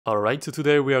Alright, so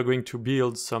today we are going to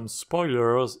build some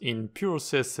spoilers in pure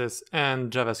CSS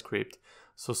and JavaScript.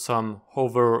 So some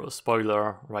hover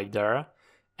spoiler right there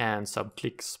and some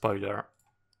click spoiler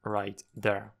right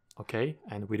there, okay?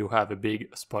 And we do have a big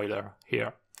spoiler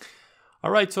here.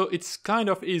 Alright, so it's kind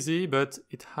of easy, but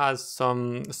it has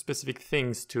some specific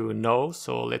things to know,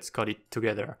 so let's code it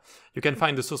together. You can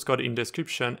find the source code in the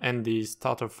description and the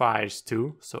starter files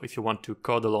too, so if you want to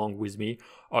code along with me,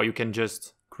 or you can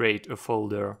just create a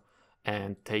folder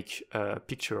and take a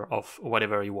picture of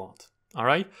whatever you want. All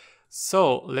right,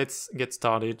 so let's get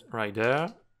started right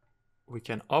there. We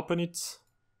can open it.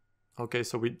 Okay,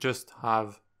 so we just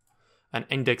have an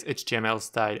index HTML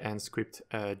style and script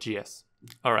JS.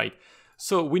 All right,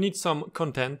 so we need some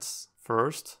contents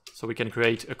first. So we can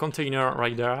create a container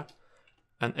right there,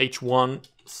 an h1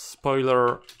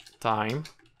 spoiler time,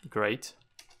 great,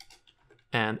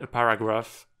 and a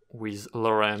paragraph with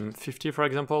lorem 50, for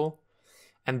example.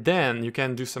 And then you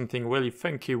can do something really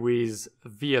funky with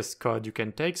VS Code. You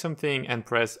can take something and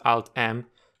press Alt-M,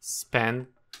 span,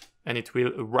 and it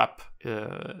will wrap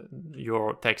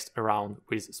your text around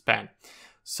with span.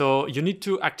 So you need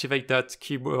to activate that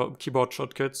keyboard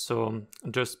shortcut. So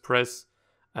just press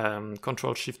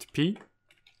Ctrl-Shift-P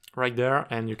right there,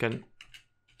 and you can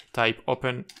type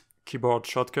open keyboard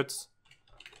shortcuts.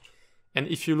 And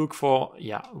if you look for,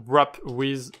 wrap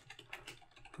with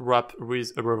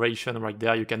abbreviation right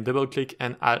there, you can double click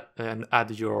and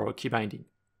add your key binding.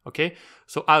 Okay,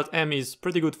 so Alt-M is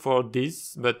pretty good for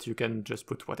this, but you can just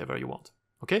put whatever you want.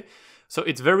 Okay, so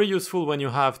it's very useful when you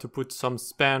have to put some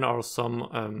span or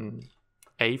some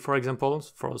A, for example,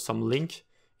 for some link.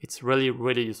 It's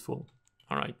really useful.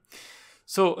 All right,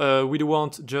 so we do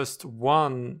want just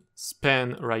one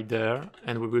span right there,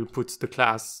 and we will put the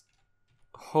class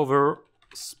hover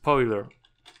spoiler.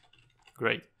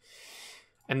 Great.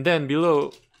 And then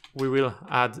below, we will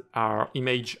add our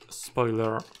image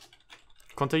spoiler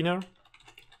container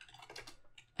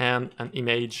and an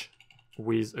image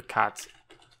with a cat.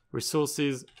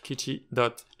 Resources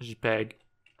kitty.jpg.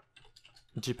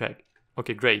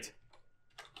 Okay, great.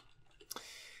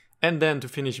 And then to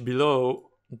finish below,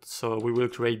 so we will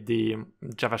create the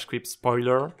JavaScript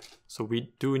spoiler. So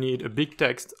we do need a big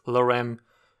text, lorem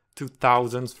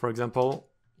 2000, for example.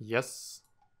 Yes,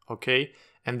 okay.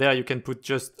 And there you can put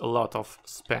just a lot of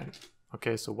span.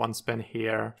 Okay, so one span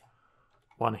here,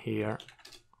 one here,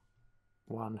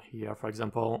 for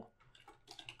example.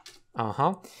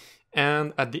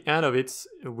 And at the end of it,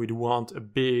 we'd want a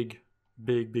big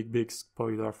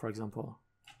spoiler, for example.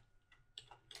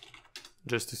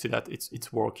 Just to see that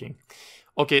it's working.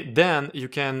 Okay, then you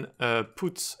can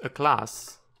put a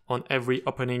class on every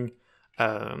opening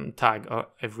tag, or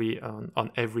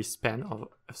on every span, or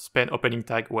span opening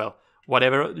tag. Well,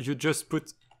 whatever, you just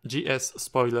put JS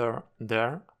spoiler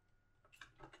there.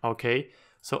 Okay,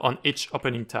 so on each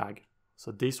opening tag.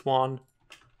 So this one,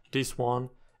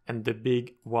 and the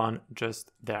big one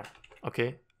just there.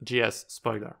 Okay, JS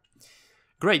spoiler.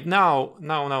 Great, now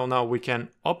we can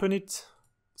open it.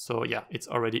 So yeah, it's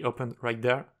already opened right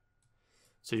there.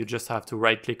 So you just have to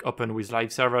right click open with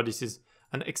live server. This is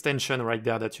an extension right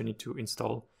there that you need to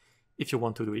install if you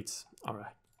want to do it. All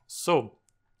right, so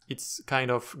it's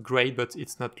kind of great, but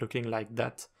it's not looking like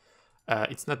that.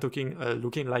 It's not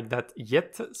looking like that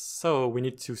yet. So we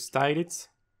need to style it.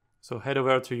 So head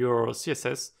over to your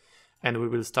CSS and we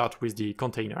will start with the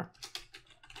container.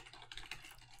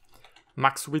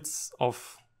 Max width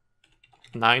of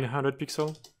 900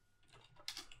 pixels.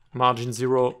 Margin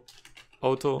 0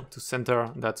 auto to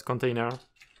center that container.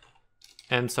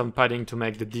 And some padding to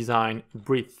make the design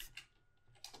breathe.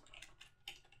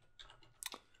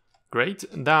 Great.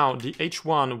 Now the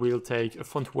H1 will take a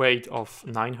font weight of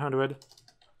 900,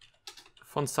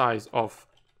 font size of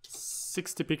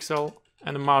 60 pixels,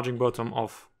 and a margin bottom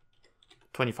of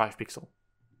 25 pixels.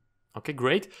 Okay,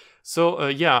 great. So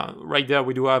yeah, right there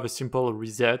we do have a simple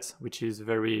reset, which is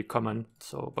very common.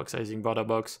 So box sizing, border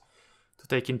box, to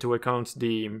take into account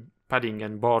the padding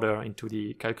and border into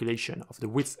the calculation of the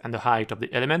width and the height of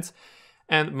the elements,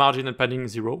 and margin and padding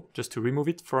 0, just to remove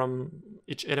it from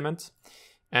each element.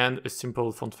 And a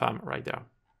simple font fam right there.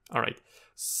 All right,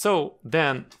 so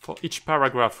then for each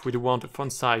paragraph, we do want a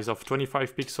font size of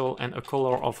 25 pixels and a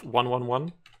color of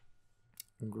 111.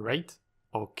 Great,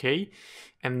 okay.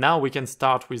 And now we can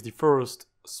start with the first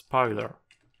spoiler.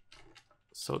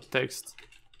 So text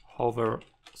hover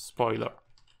spoiler.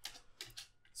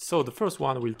 So the first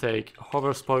one will take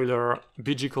hover spoiler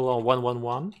BG color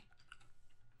 111.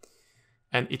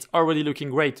 And it's already looking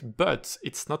great, but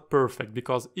it's not perfect,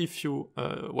 because if you,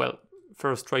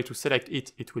 first try to select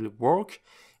it, it will work.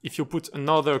 If you put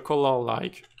another color,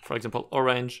 like for example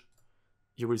orange,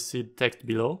 you will see text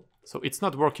below. So it's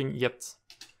not working yet.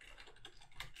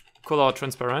 Color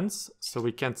transparency, so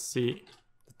we can't see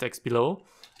the text below.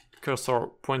 Cursor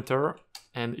pointer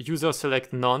and user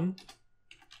select none.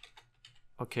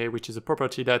 Okay, which is a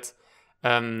property that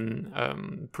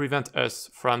prevent us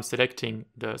from selecting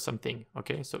the something.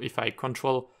 Okay, so if I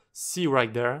Control C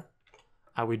right there,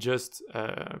 I will just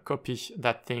copy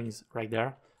that things right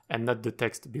there and not the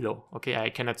text below. Okay, I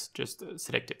cannot just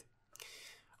select it.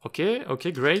 Okay,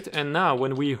 okay, great. And now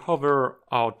when we hover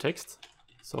our text,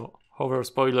 so hover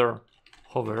spoiler,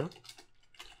 hover,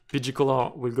 PG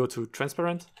color will go to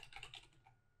transparent,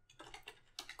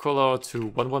 color to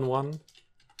 111,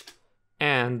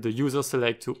 and the user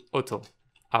select to auto.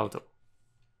 All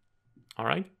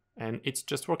right, and it's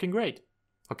just working great.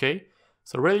 Okay,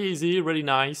 so really easy, really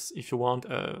nice. If you want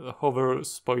a hover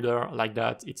spoiler like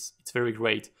that, it's very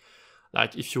great.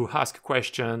 Like if you ask a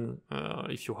question,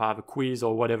 if you have a quiz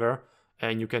or whatever,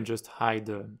 and you can just hide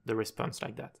the response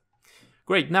like that.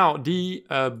 Great, now the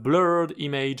blurred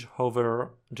image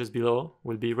hover just below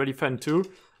will be really fun too.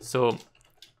 So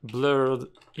blurred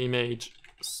image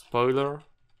spoiler.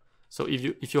 So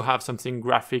if you have something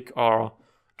graphic or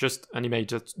just an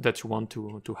image that you want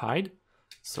to hide.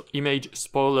 So image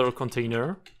spoiler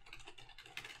container.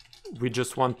 We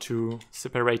just want to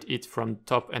separate it from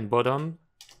top and bottom.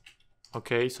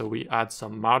 Okay, so we add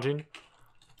some margin.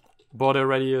 Border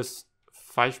radius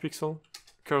 5 pixel.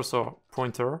 Cursor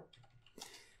pointer.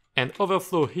 And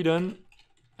overflow hidden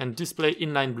and display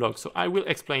inline block. So I will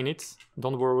explain it,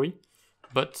 don't worry.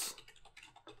 But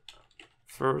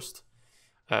first,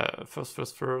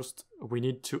 we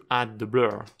need to add the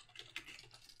blur.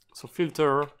 So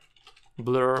filter,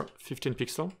 blur 15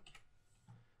 pixel,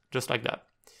 just like that.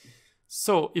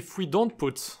 So if we don't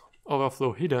put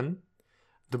overflow hidden,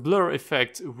 the blur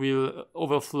effect will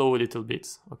overflow a little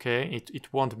bit, okay?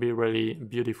 It won't be really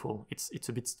beautiful. It's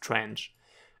a bit strange.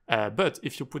 But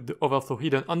if you put the overflow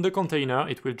hidden on the container,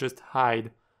 it will just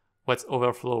hide what's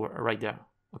overflow right there,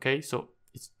 okay? So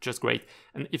it's just great.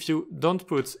 And if you don't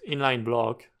put inline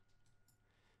block,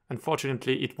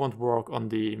 unfortunately, it won't work on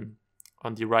the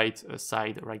right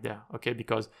side right there, okay?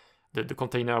 Because the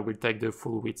container will take the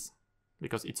full width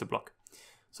because it's a block.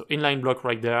 So inline block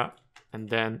right there, and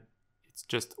then it's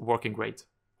just working great.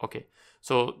 Okay,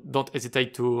 so don't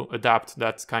hesitate to adapt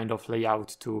that kind of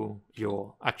layout to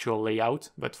your actual layout,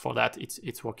 but for that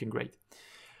it's working great.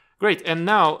 Great, and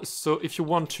now, so if you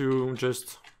want to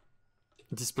just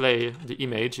display the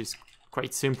image, it's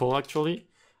quite simple actually.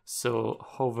 So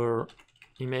hover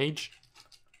image,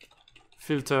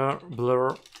 filter,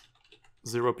 blur,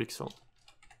 0 pixel.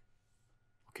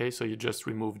 Okay, so you just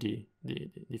remove the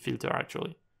filter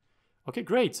actually. Okay,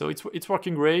 great, so it's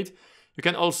working great. You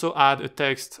can also add a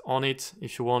text on it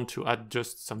if you want to add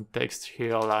just some text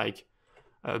here, like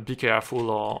be careful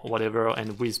or whatever,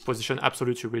 and with position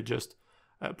absolute you will just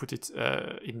put it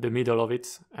in the middle of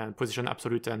it, and position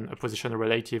absolute and a position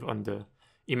relative on the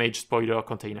image spoiler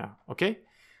container. Okay,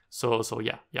 so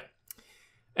yeah.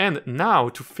 And now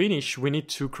to finish, we need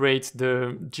to create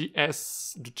the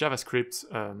JavaScript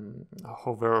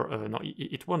hover. No,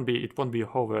 it won't be a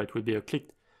hover. It will be a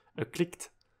clicked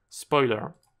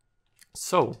spoiler.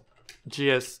 So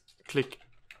JS click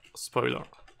spoiler.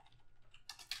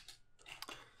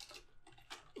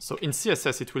 So in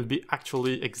CSS it will be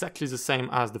actually exactly the same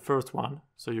as the first one.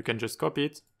 So you can just copy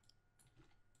it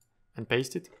and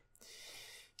paste it.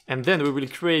 And then we will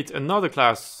create another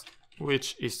class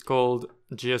which is called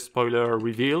JS spoiler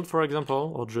revealed, for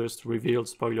example, or just revealed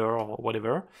spoiler or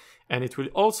whatever. And it will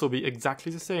also be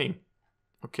exactly the same.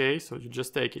 Okay, so you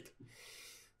just take it.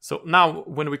 So now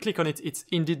when we click on it, it's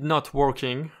indeed not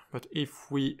working. But if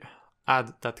we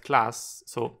add that class,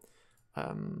 so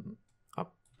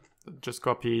just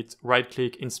copy it, right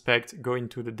click, inspect, go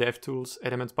into the DevTools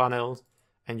element panel,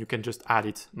 and you can just add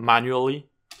it manually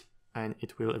and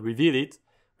it will reveal it.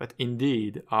 But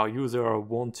indeed, our user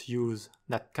won't use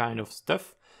that kind of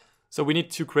stuff. So we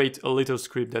need to create a little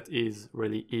script that is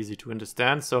really easy to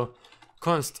understand. So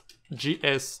const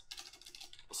JS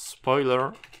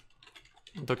spoiler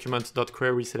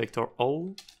document.query selector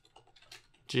all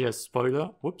JS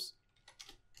spoiler, whoops,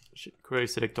 query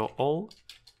selector all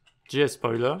JS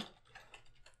spoiler.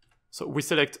 So we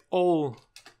select all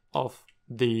of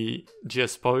the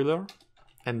JS spoiler,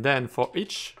 and then for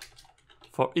each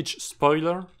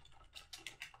spoiler,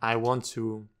 I want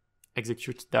to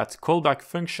execute that callback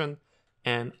function,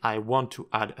 and I want to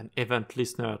add an event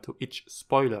listener to each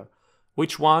spoiler.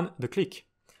 Which one? The click.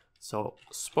 So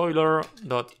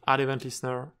spoiler.add event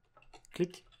listener,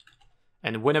 click.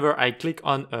 And whenever I click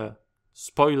on a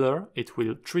spoiler, it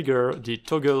will trigger the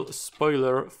toggle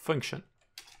spoiler function.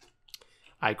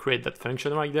 I create that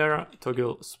function right there,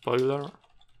 toggle spoiler,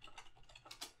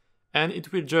 and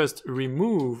it will just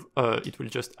remove, it will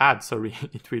just add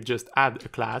a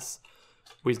class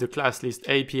with the class list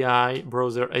API,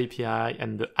 browser API,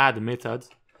 and the add method,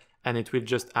 and it will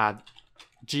just add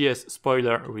JS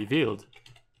spoiler revealed.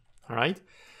 All right.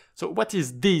 So what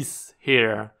is this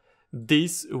here?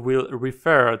 This will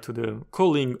refer to the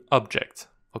calling object,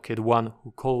 okay, the one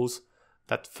who calls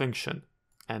that function,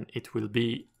 and it will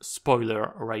be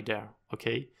spoiler right there,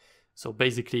 okay? So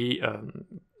basically,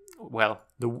 well,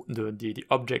 the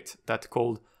object that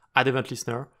called add event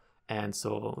listener, and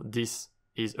so this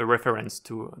is a reference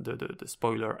to the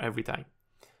spoiler every time.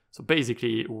 So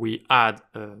basically, we add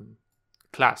a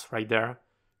class right there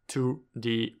to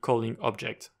the calling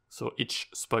object, so each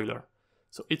spoiler.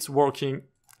 So it's working.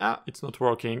 It's not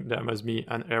working. There must be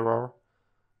an error.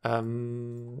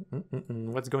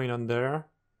 What's going on there?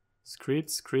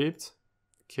 Script.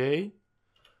 Okay.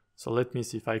 So let me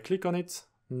see if I click on it.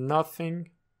 Nothing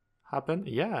happened.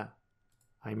 Yeah.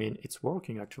 I mean, it's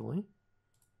working actually.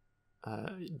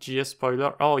 JS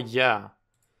spoiler. Oh yeah.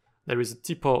 There is a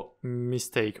typo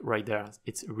mistake right there.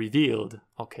 It's revealed.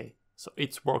 Okay. So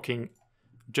it's working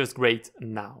just great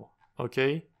now.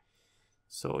 Okay.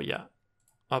 So yeah.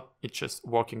 It's just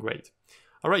working great.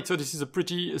 All right, so this is a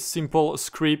pretty simple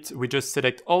script. We just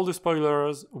select all the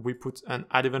spoilers. We put an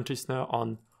add event listener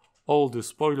on all the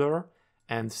spoiler.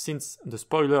 And since the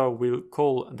spoiler will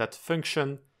call that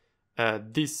function,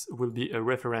 this will be a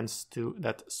reference to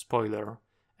that spoiler.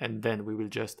 And then we will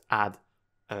just add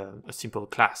a simple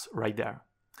class right there.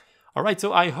 All right,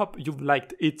 so I hope you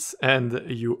liked it and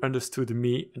you understood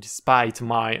me despite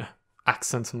my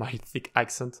accent, my thick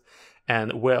accent.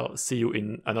 And well, see you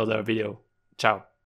in another video. Ciao.